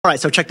All right,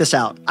 so check this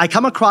out. I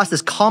come across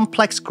this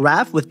complex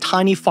graph with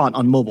tiny font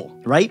on mobile,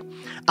 right?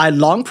 I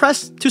long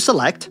press to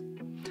select,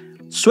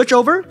 switch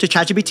over to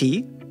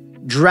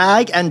ChatGPT,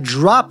 drag and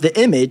drop the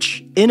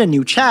image in a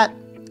new chat,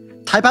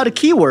 type out a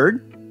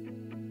keyword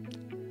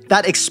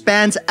that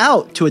expands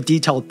out to a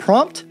detailed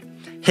prompt,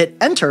 hit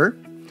enter,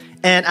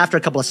 and after a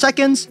couple of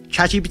seconds,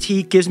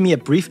 ChatGPT gives me a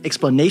brief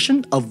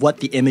explanation of what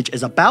the image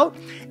is about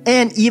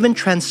and even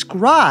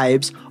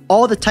transcribes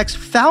all the text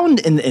found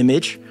in the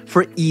image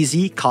for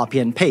easy copy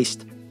and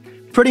paste.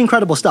 Pretty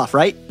incredible stuff,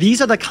 right?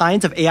 These are the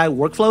kinds of AI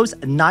workflows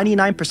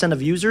 99%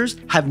 of users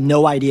have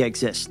no idea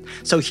exist.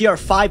 So here are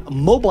 5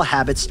 mobile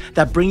habits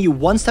that bring you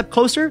one step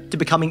closer to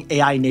becoming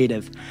AI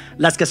native.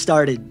 Let's get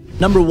started.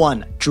 Number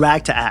 1,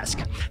 drag to ask.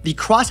 The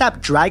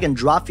cross-app drag and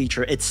drop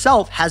feature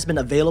itself has been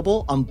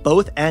available on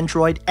both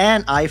Android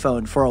and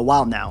iPhone for a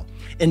while now.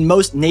 In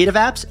most native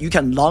apps, you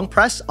can long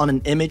press on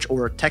an image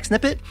or text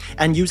snippet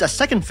and use a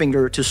second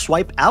finger to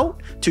swipe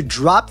out to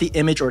drop the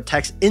image or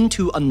text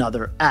into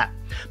another app.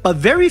 But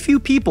very few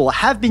people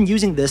have been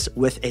using this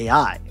with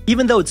AI.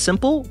 Even though it's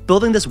simple,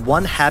 building this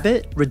one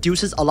habit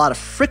reduces a lot of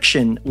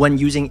friction when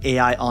using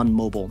AI on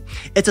mobile.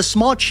 It's a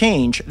small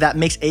change that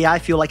makes AI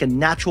feel like a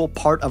natural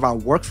part of our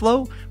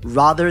workflow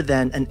rather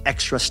than an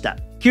extra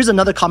step. Here's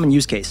another common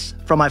use case.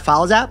 From my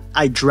Files app,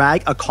 I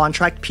drag a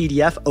contract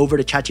PDF over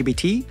to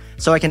ChatGPT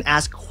so I can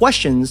ask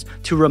questions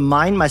to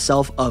remind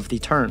myself of the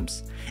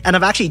terms. And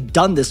I've actually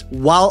done this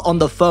while on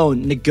the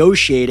phone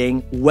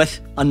negotiating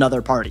with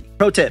another party.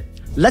 Pro tip.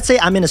 Let's say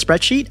I'm in a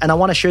spreadsheet and I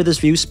want to share this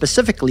view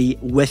specifically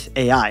with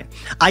AI.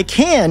 I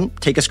can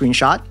take a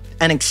screenshot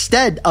and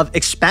instead of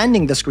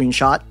expanding the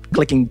screenshot,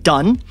 clicking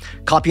done,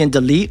 copy and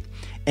delete,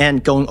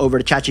 and going over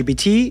to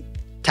ChatGPT,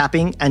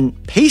 tapping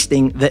and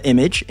pasting the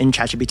image in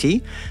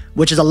ChatGPT,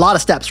 which is a lot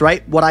of steps,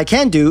 right? What I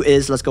can do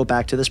is, let's go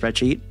back to the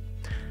spreadsheet,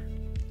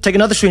 take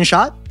another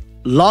screenshot,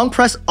 long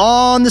press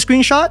on the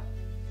screenshot,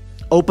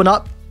 open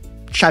up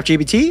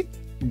ChatGPT,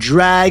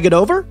 drag it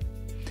over,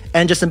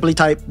 and just simply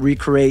type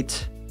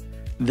recreate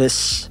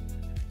this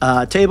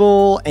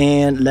table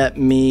and let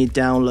me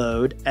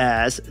download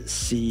as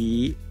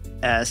CSV.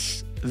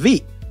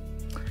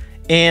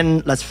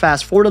 And let's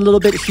fast forward a little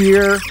bit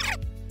here.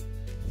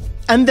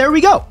 And there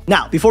we go.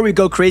 Now, before we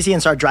go crazy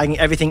and start dragging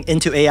everything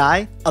into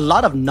AI, a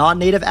lot of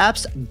non-native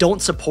apps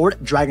don't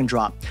support drag and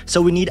drop.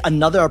 So we need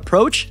another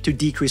approach to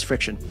decrease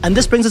friction. And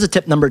this brings us to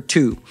tip number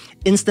 2,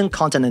 instant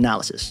content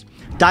analysis.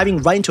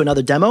 Diving right into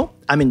another demo,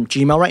 I'm in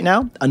Gmail right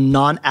now, a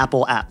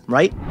non-Apple app,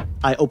 right?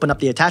 I open up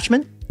the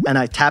attachment and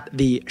I tap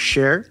the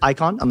share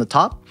icon on the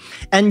top,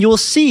 and you'll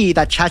see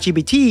that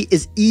ChatGPT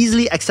is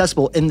easily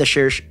accessible in the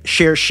share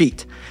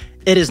sheet.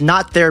 It is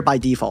not there by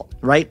default,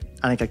 right?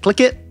 And I can click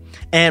it,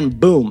 and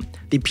boom,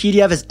 the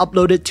PDF is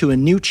uploaded to a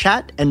new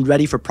chat and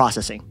ready for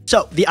processing.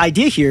 So the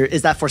idea here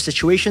is that for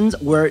situations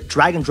where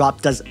drag and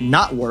drop does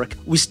not work,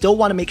 we still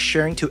want to make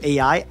sharing to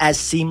AI as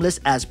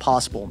seamless as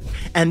possible.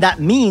 And that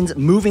means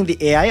moving the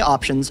AI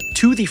options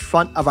to the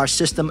front of our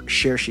system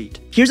share sheet.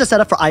 Here's a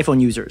setup for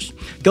iPhone users.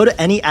 Go to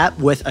any app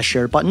with a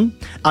share button.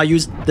 I'll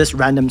use this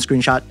random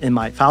screenshot in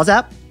my Files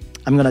app.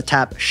 I'm going to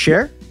tap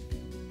share,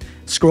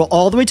 scroll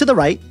all the way to the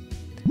right,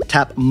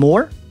 tap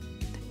more,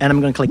 and I'm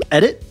going to click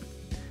edit.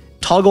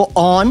 Toggle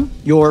on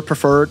your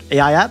preferred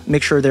AI app.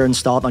 Make sure they're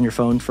installed on your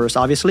phone first,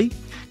 obviously.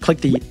 Click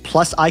the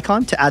plus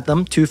icon to add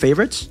them to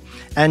favorites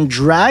and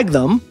drag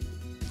them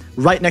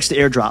right next to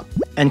AirDrop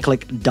and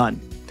click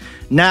done.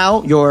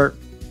 Now your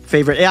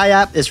favorite AI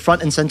app is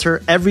front and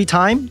center every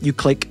time you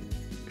click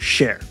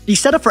share. The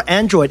setup for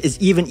Android is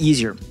even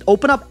easier.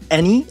 Open up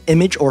any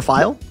image or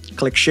file,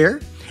 click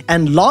share,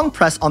 and long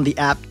press on the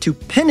app to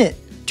pin it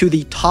to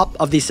the top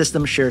of the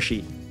system share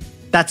sheet.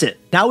 That's it.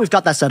 Now we've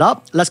got that set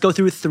up, let's go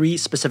through 3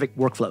 specific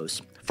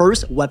workflows.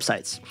 First,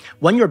 websites.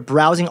 When you're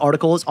browsing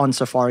articles on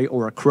Safari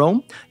or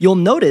Chrome, you'll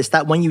notice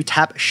that when you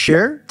tap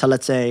share to,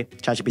 let's say,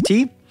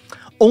 ChatGPT,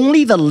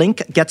 only the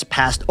link gets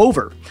passed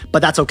over.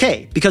 But that's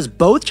okay, because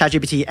both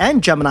ChatGPT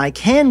and Gemini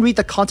can read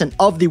the content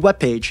of the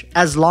webpage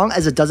as long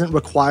as it doesn't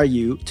require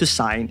you to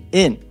sign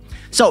in.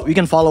 So you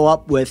can follow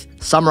up with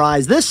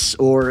summarize this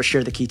or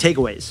share the key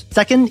takeaways.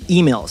 Second,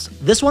 emails.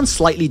 This one's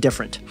slightly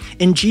different.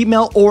 In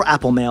Gmail or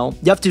Apple Mail,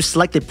 you have to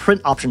select the print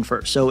option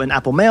first. So in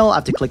Apple Mail, I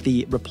have to click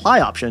the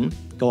reply option,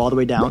 go all the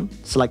way down,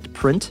 select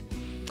print,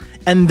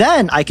 and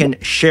then I can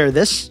share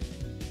this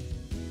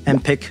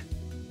and pick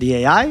the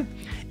AI.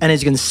 And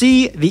as you can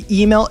see, the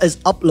email is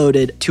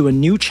uploaded to a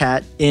new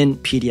chat in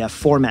PDF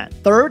format.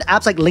 Third,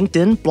 apps like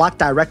LinkedIn block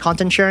direct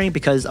content sharing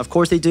because of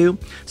course they do.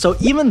 So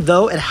even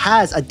though it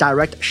has a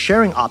direct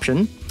sharing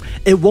option,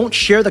 it won't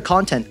share the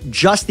content,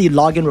 just the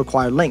login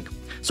required link.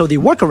 So the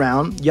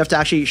workaround, you have to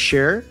actually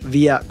share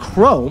via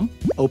Chrome,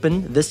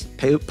 open this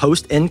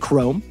post in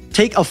Chrome,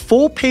 take a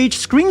full page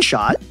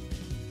screenshot,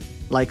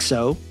 like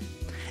so,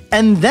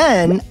 and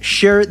then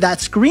share that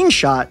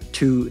screenshot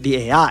to the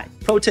AI.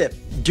 Pro tip,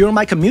 during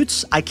my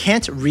commutes, I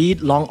can't read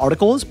long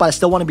articles, but I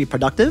still want to be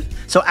productive.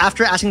 So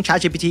after asking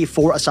ChatGPT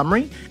for a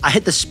summary, I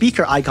hit the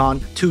speaker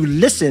icon to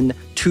listen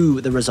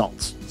to the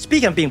results.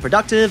 Speaking of being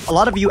productive, a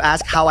lot of you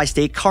ask how I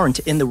stay current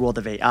in the world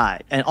of AI.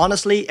 And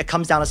honestly, it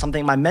comes down to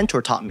something my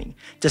mentor taught me.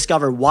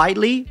 Discover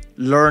widely,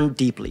 learn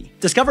deeply.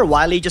 Discover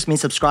widely just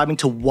means subscribing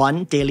to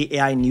one daily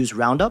AI news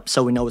roundup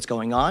so we know what's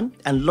going on.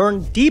 And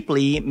learn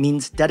deeply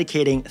means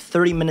dedicating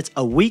 30 minutes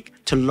a week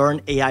to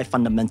learn AI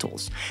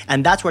fundamentals.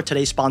 And that's where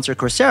today's sponsor,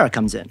 Coursera,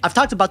 comes in. I've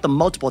talked about them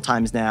multiple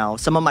times now.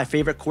 Some of my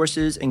favorite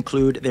courses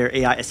include their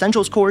AI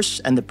Essentials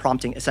course and the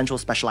Prompting Essentials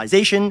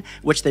Specialization,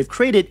 which they've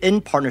created in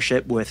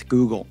partnership with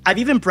Google. I've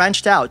even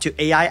branched out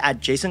to AI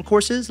adjacent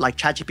courses like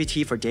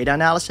ChatGPT for data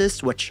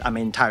analysis, which I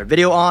made an entire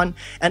video on.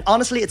 And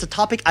honestly, it's a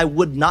topic I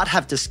would not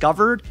have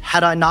discovered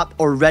had I not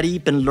already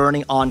been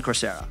learning on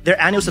Coursera.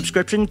 Their annual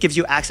subscription gives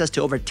you access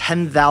to over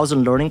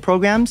 10,000 learning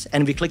programs.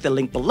 And if you click the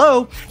link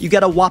below, you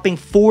get a whopping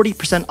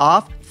 40%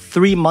 off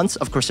 3 months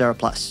of Coursera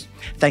Plus.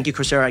 Thank you,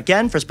 Coursera,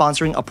 again for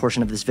sponsoring a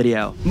portion of this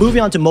video.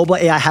 Moving on to mobile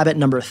AI habit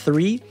number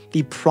 3,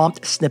 the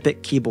prompt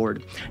snippet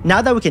keyboard.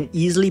 Now that we can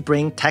easily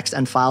bring text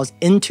and files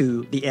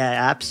into the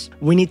AI apps,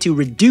 we need to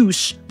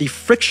reduce the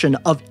friction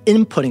of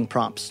inputting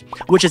prompts,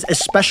 which is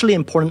especially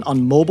important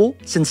on mobile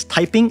since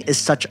typing is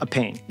such a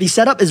pain. The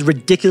setup is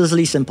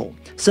ridiculously simple.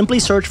 Simply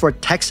search for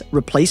text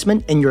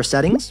replacement in your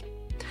settings.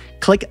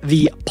 Click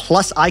the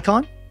plus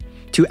icon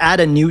to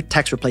add a new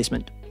text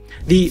replacement.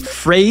 The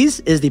phrase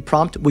is the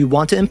prompt we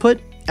want to input,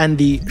 and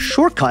the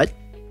shortcut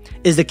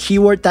is the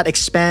keyword that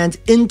expands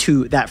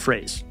into that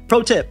phrase.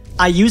 Pro tip,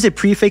 I use a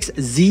prefix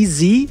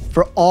ZZ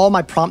for all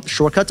my prompt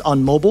shortcuts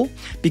on mobile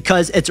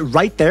because it's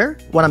right there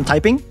when I'm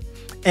typing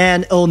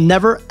and it'll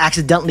never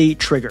accidentally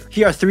trigger.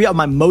 Here are 3 of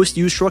my most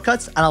used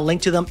shortcuts and I'll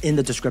link to them in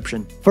the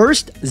description.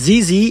 First,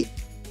 ZZANAL.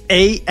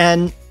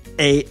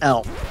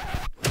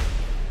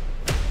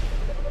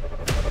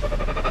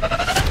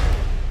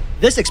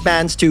 This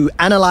expands to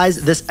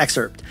analyze this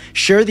excerpt,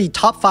 share the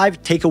top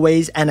 5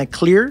 takeaways and a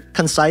clear,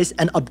 concise,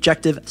 and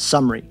objective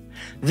summary.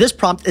 This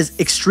prompt is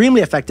extremely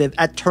effective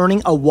at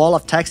turning a wall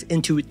of text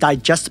into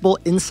digestible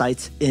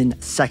insights in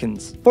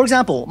seconds. For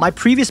example, my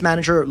previous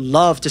manager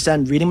loved to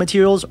send reading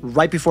materials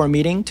right before a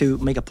meeting to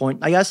make a point,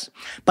 I guess.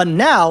 But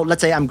now,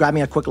 let's say I'm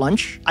grabbing a quick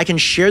lunch, I can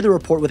share the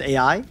report with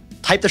AI,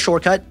 type the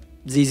shortcut,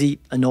 ZZ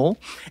Anol,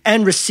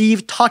 and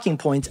receive talking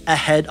points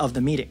ahead of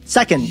the meeting.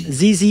 Second,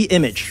 ZZ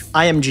Image,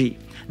 IMG.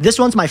 This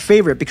one's my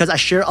favorite because I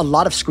share a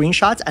lot of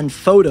screenshots and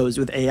photos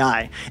with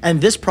AI, and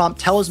this prompt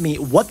tells me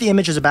what the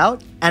image is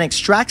about and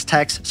extracts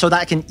text so that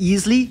I can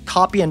easily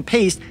copy and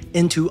paste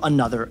into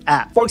another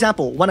app. For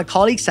example, when a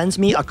colleague sends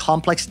me a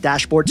complex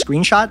dashboard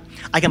screenshot,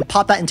 I can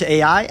pop that into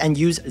AI and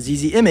use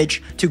ZZ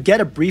Image to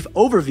get a brief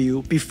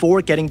overview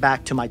before getting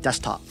back to my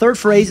desktop. Third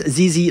phrase,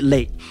 ZZ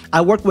Late. I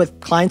work with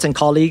clients and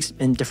colleagues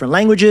in different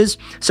languages,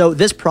 so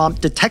this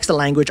prompt detects the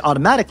language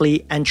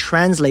automatically and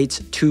translates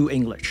to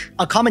English.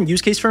 A common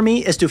use case for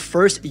me is to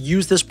first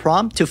use this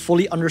prompt to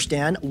fully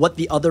understand what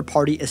the other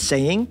party is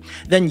saying,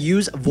 then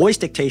use voice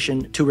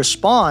dictation to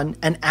respond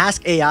and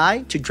ask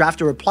AI to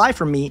draft a reply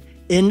for me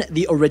in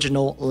the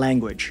original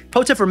language.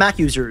 Pro tip for Mac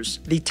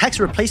users, the text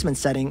replacement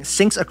setting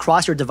syncs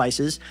across your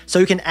devices so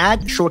you can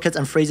add shortcuts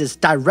and phrases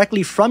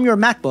directly from your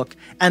MacBook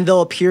and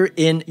they'll appear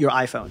in your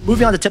iPhone.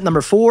 Moving on to tip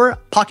number 4,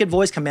 Pocket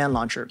Voice Command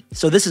Launcher.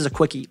 So this is a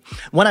quickie.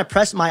 When I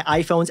press my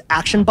iPhone's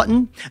action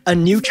button, a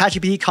new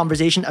ChatGPT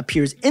conversation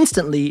appears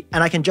instantly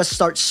and I can just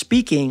start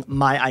speaking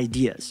my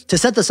ideas. To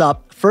set this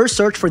up, first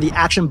search for the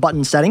action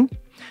button setting,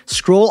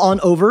 scroll on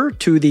over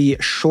to the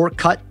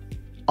shortcut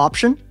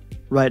option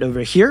right over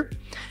here.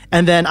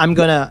 And then I'm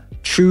gonna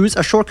choose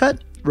a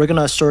shortcut. We're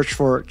gonna search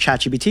for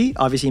ChatGPT.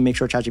 Obviously, make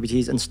sure ChatGPT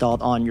is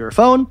installed on your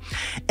phone.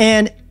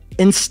 And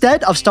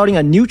instead of starting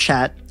a new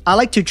chat, I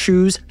like to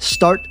choose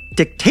Start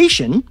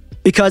Dictation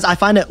because I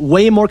find it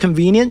way more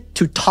convenient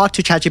to talk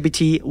to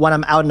ChatGPT when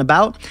I'm out and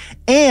about.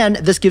 And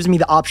this gives me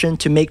the option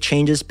to make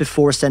changes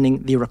before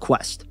sending the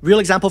request. Real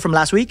example from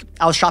last week,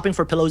 I was shopping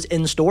for pillows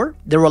in store.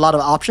 There were a lot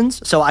of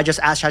options. So I just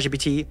asked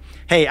ChatGPT,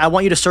 hey, I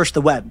want you to search the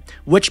web.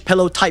 Which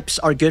pillow types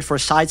are good for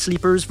side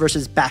sleepers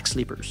versus back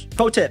sleepers?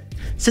 Pro tip,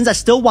 since I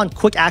still want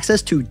quick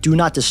access to Do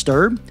Not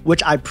Disturb,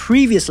 which I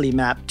previously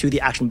mapped to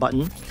the action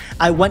button,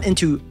 I went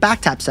into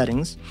back tap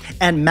settings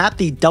and mapped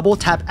the double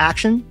tap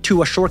action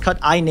to a shortcut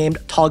I named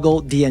Toggle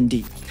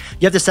DND.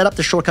 You have to set up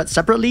the shortcut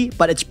separately,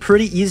 but it's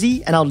pretty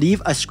easy and I'll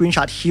leave a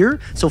screenshot here,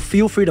 so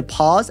feel free to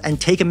pause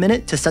and take a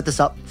minute to set this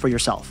up for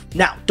yourself.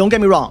 Now, don't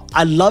get me wrong,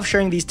 I love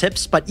sharing these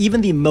tips, but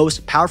even the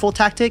most powerful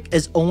tactic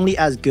is only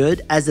as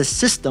good as the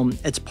system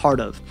it's part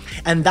of.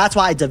 And that's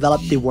why I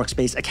developed the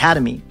Workspace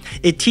Academy.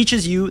 It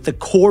teaches you the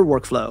core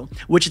workflow,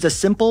 which is a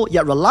simple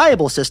yet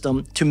reliable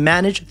system to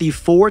manage the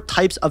 4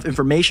 types of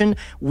information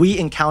we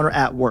encounter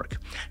at work: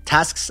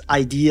 tasks,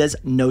 ideas,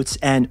 notes,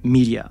 and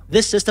media.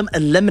 This system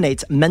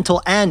eliminates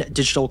mental and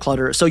digital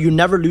clutter, so you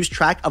never lose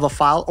track of a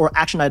file or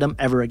action item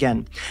ever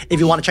again. If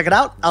you want to check it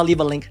out, I'll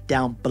leave a link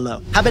down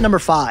below. Habit number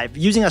 5,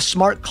 using a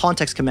smart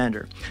context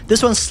commander.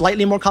 This one's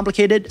slightly more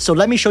complicated, so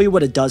let me show you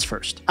what it does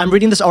first. I'm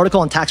reading this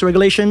article on tax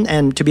regulation,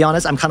 and to be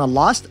honest, I'm kind of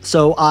lost,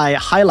 so I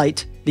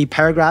highlight the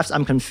paragraphs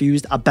I'm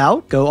confused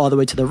about, go all the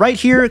way to the right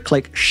here,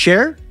 click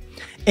share,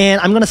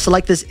 And I'm gonna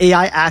select this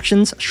AI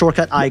actions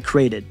shortcut I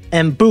created.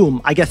 And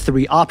boom, I get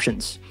 3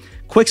 options.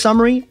 Quick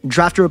summary,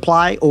 draft a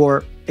reply,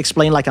 or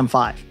explain like I'm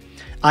 5.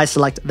 I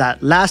select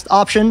that last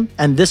option,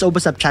 and this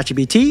opens up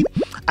ChatGPT.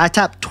 I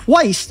tap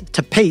twice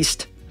to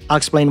paste. I'll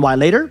explain why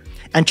later.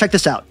 And check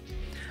this out.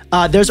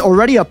 There's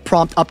already a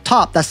prompt up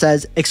top that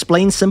says,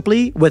 explain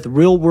simply with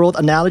real-world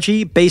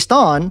analogy based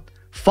on,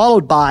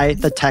 followed by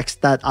the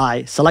text that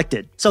I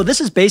selected. So this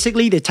is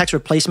basically the text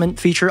replacement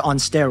feature on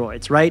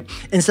steroids, right?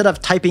 Instead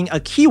of typing a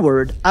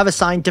keyword, I've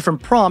assigned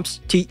different prompts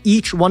to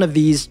each one of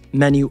these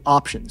menu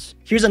options.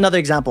 Here's another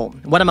example.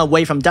 When I'm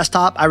away from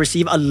desktop, I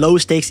receive a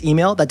low-stakes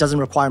email that doesn't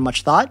require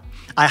much thought.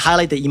 I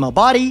highlight the email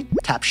body,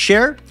 tap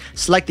share,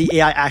 select the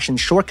AI action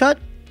shortcut,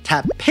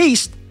 tap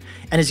paste,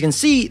 and as you can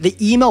see, the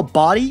email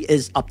body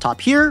is up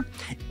top here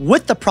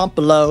with the prompt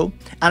below,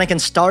 and I can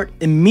start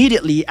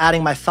immediately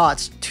adding my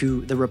thoughts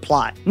to the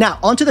reply. Now,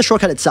 onto the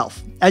shortcut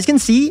itself. As you can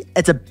see,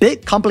 it's a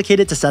bit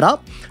complicated to set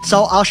up,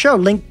 so I'll share a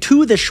link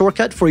to this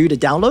shortcut for you to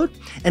download.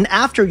 And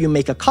after you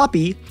make a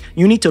copy,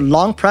 you need to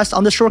long press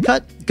on the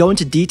shortcut, go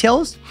into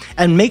details,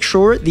 and make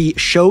sure the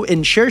show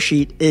in share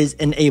sheet is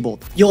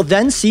enabled. You'll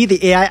then see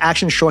the AI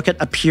action shortcut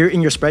appear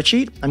in your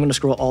spreadsheet. I'm gonna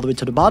scroll all the way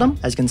to the bottom,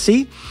 as you can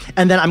see,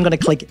 and then I'm gonna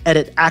click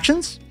Edit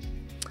Actions.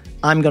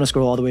 I'm gonna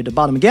scroll all the way to the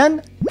bottom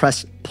again,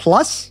 press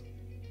plus,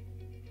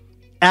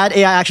 add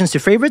AI actions to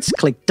favorites,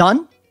 click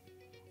Done,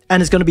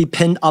 and it's going to be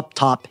pinned up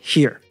top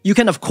here. You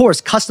can, of course,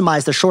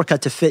 customize the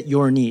shortcut to fit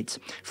your needs.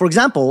 For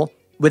example,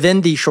 within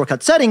the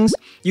shortcut settings,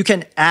 you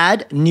can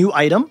add new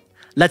item.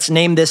 Let's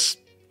name this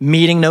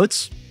meeting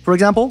notes, for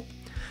example.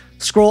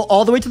 Scroll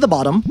all the way to the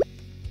bottom,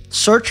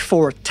 search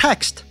for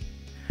text,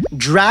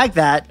 drag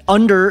that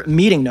under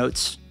meeting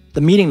notes,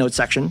 the meeting notes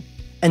section,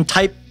 and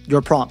type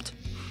your prompt.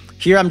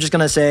 Here, I'm just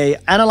going to say,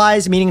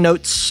 analyze meeting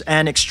notes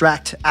and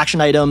extract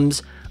action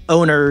items,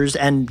 owners,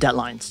 and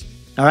deadlines.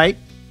 All right?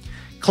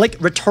 Click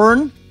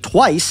return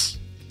twice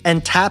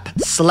and tap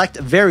select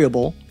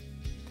variable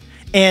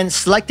and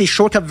select the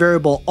shortcut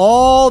variable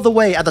all the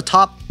way at the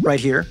top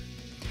right here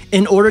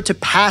in order to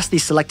pass the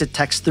selected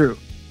text through.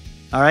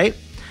 All right.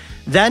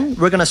 Then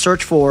we're going to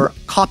search for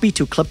copy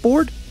to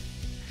clipboard,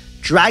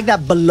 drag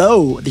that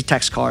below the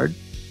text card,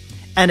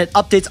 and it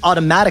updates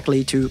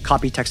automatically to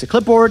copy text to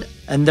clipboard,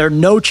 and there are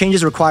no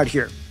changes required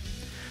here.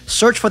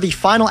 Search for the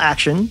final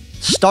action,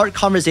 start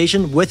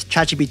conversation with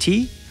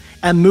ChatGPT,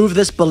 and move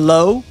this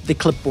below the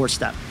clipboard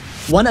step.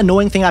 One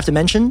annoying thing I have to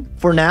mention,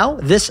 for now,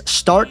 this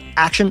start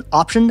action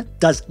option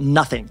does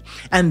nothing.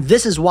 And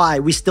this is why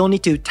we still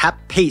need to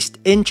tap paste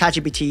in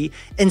ChatGPT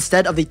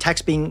instead of the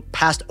text being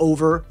passed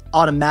over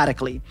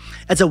automatically.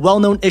 It's a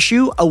well-known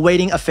issue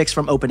awaiting a fix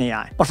from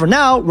OpenAI. But for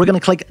now, we're gonna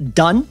click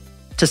Done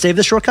to save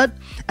the shortcut.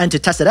 And to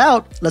test it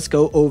out, let's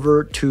go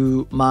over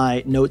to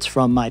my notes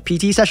from my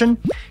PT session,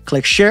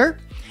 click Share,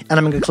 and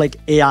I'm gonna click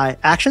AI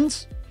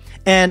Actions.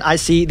 And I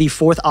see the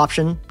fourth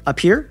option up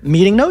here,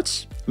 meeting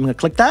notes. I'm gonna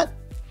click that.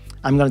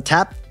 I'm gonna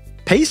tap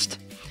paste.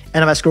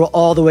 And if I scroll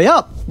all the way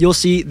up, you'll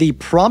see the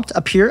prompt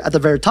appear at the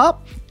very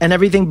top, and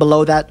everything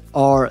below that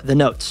are the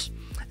notes.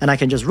 And I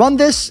can just run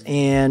this,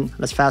 and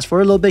let's fast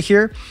forward a little bit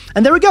here.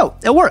 And there we go,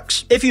 it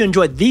works. If you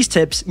enjoyed these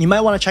tips, you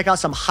might wanna check out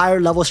some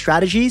higher level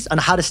strategies on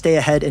how to stay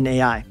ahead in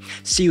AI.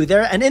 See you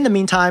there, and in the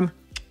meantime,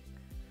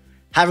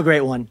 have a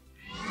great one.